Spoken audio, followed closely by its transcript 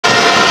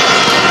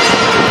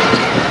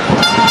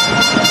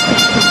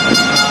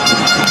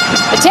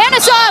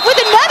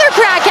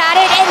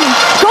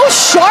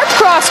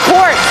cross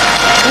court,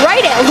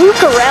 right at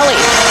Lucarelli.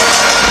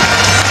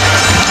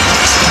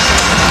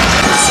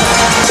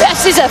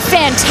 This is a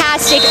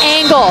fantastic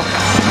angle.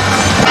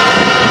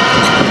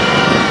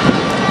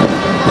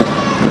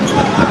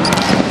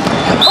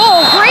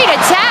 Oh, great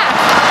attack.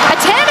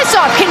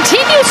 Atanasov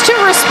continues to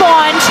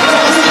respond,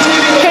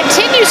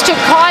 continues to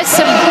cause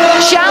some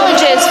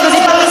challenges for the...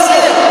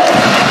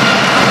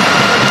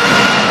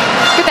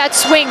 Look at that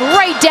swing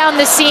right down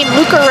the seam.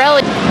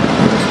 Lucarelli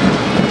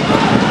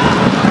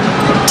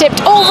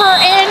tipped over,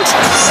 and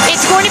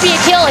it's going to be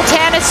a kill.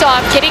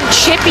 Atanasov getting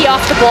chippy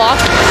off the block.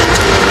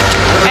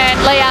 And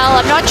Leal,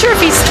 I'm not sure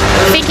if he's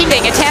thinking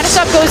that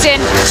Atanasov goes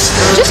in,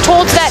 just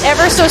holds that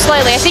ever so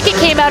slightly. I think it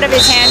came out of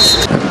his hands.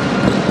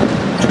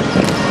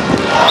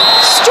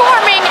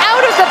 Storming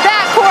out of the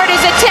backcourt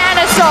is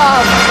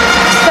Atanasov,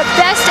 the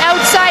best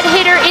outside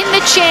hitter in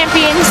the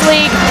Champions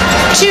League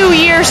 2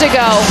 years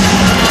ago.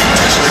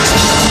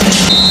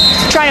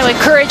 Trying to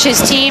encourage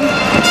his team.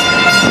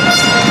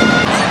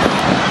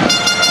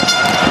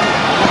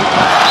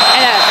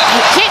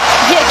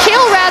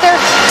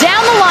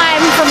 Down the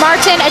line for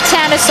Martin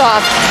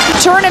Atanasov.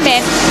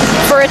 Tournament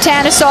for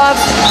Atanasov.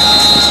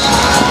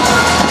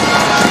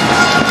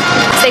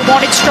 They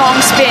wanted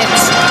strong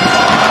spins.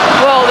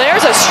 Whoa,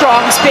 there's a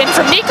strong spin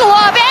from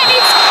Nikolov, and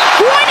it's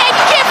going to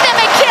give them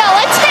a kill.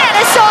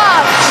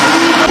 Atanasov.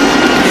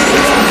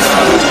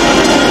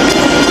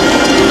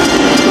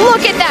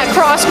 Look at that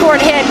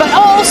cross-court hit, but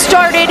all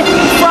started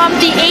from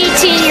the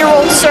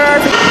 18-year-old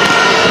serve.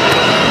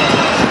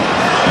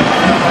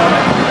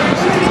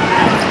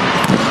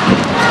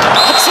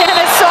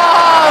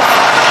 Atanasov,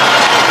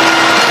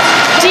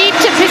 deep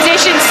to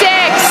position 6.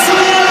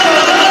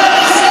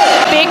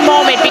 Big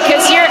moment,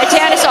 because here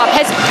Atanasov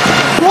has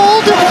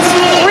pulled,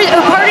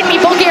 or pardon me,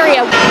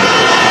 Bulgaria.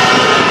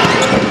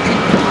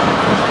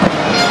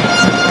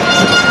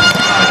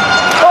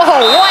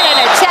 Oh, what an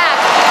attack.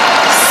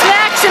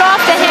 Smacks it off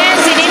the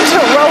hands and into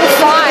row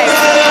 5.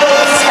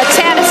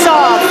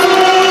 Atanasov.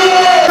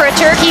 For a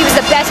Turkey, he was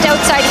the best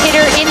outside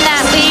hitter in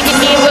that league, and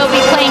he will be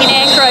playing in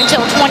Ankara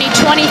until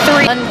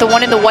 2023. The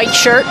one in the white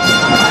shirt.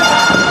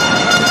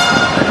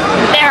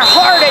 Their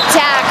hard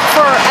attack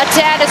for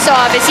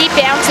Atanasov as he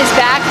bounces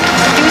back.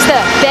 He was the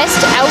best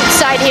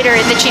outside hitter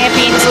in the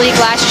Champions League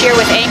last year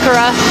with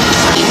Ankara,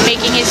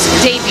 making his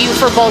debut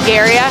for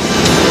Bulgaria.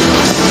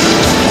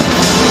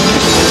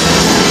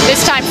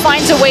 This time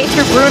finds a way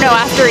through Bruno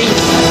after he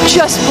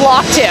just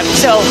blocked him.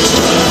 So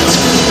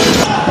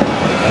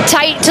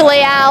tight to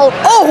Leal.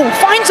 Oh,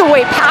 finds a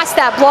way past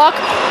that block.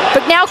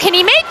 But now can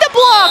he make the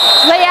block?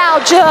 Leal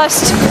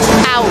just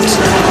out.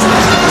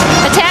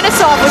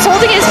 Atanasov was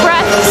holding his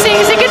breath.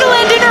 Is it going to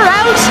land in or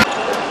out?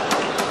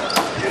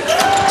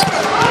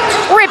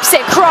 Rips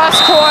it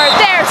cross court.